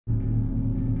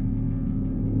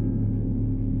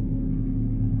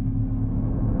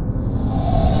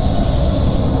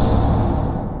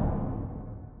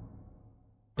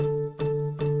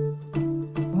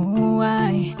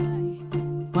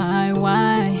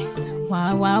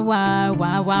Why?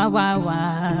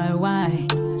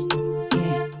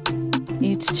 Yeah.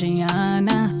 It's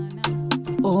Gianna.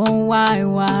 Oh, why?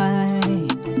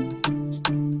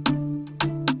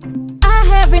 I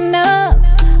have enough,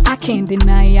 I can't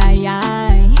deny.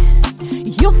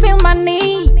 You feel my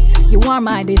needs, you are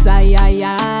my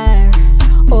desire.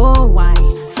 Oh, why?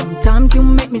 Sometimes you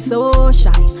make me so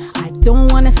shy. I don't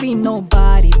wanna see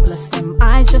nobody, plus them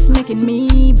eyes just making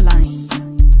me blind.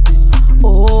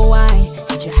 Oh, why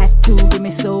did you have to give me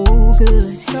so good?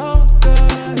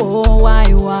 Oh,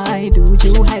 why do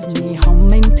you had me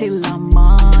humming till the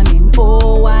morning?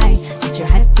 Oh, why did you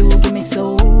have to give me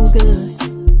so good?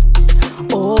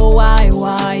 Oh,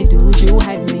 why do you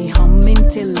had me humming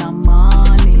till the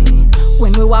morning?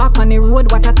 When we walk on the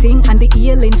road, what a thing, and the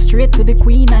healing straight to the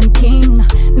queen and king.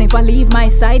 Never leave my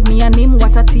side, me and him,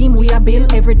 what a team. We are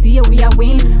built every day, we are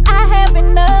win. I have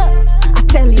enough, I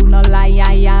tell you no lie.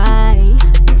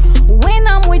 When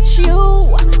I'm with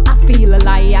you, I feel a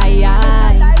lie.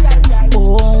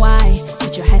 Oh, why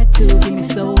did you have to give me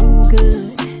so good?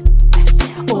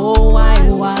 Oh,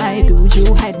 why do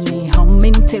you had me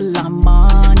humming till the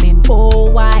morning? Oh,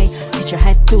 why did you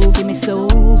had to give me so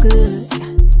good?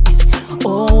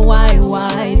 Oh, why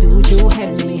do you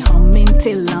had me humming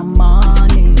till the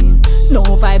morning? No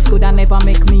vibes could never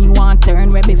make me want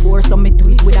turn where before, so me do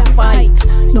it with a fight.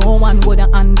 No one would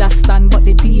understand, but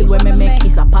the deal where me make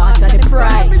is a part of the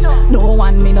price. No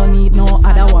one, me no need no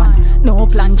other one. No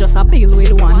plan, just a bill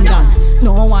with one gun.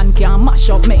 No one can mash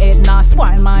up my head, nah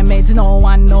spoil my meds. No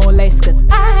one, no less, cause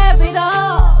I have it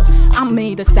all. I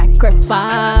made a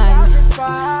sacrifice.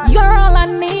 You're all I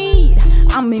need,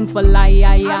 I'm in for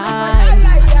life.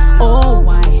 Oh,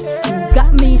 why you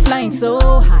got me flying so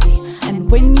high? And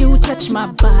when you touch my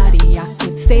body, I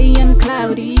could stay in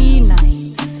cloudy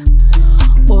nights.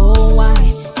 Oh, why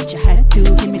did you have to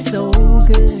give me so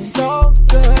good?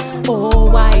 Oh,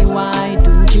 why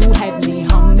do you have me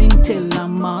humming till the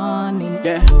morning?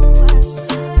 Yeah,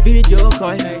 video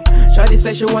call me. Shawty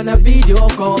say she wanna video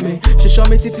call me. She show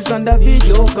me titties on the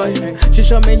video call me. She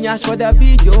show me nyash for the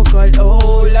video call.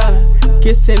 Oh Lord,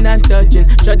 kissing and touching.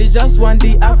 Shawty just want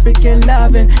the African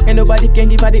loving, and nobody can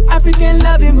give her the African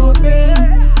loving but me.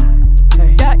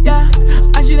 Yeah,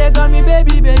 and she dey call me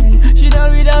baby. She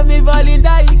don't read of me falling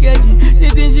that EKG. The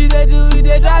things she dey do, we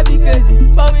dey drive me crazy.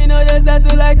 But we know they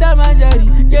settle like Tom and Jerry.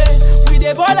 Yeah, we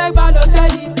dey ball like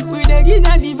Balotelli. We dey give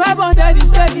 95 on the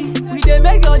steady. We dey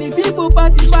make all the people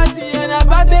party and a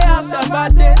party after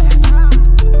party.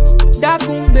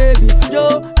 Dakun baby,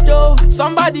 Joe,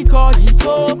 somebody call you,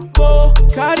 go.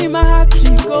 Carry my heart,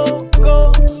 she go.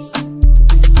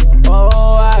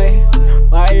 Oh,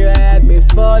 why you had me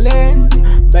falling?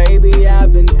 Baby,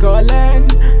 I've been calling,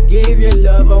 give you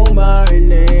love all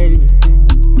morning.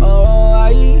 Oh,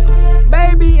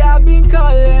 baby, I've been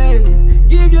calling,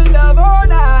 give you love all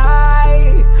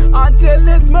night, until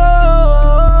this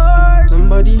morning.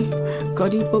 Somebody call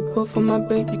the popo for my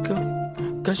baby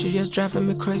girl, cause she just driving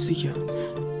me crazy, yeah.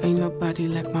 Ain't nobody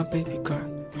like my baby girl,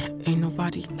 ain't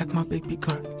nobody like my baby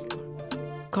girl.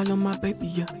 Call her my baby,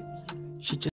 yeah. She just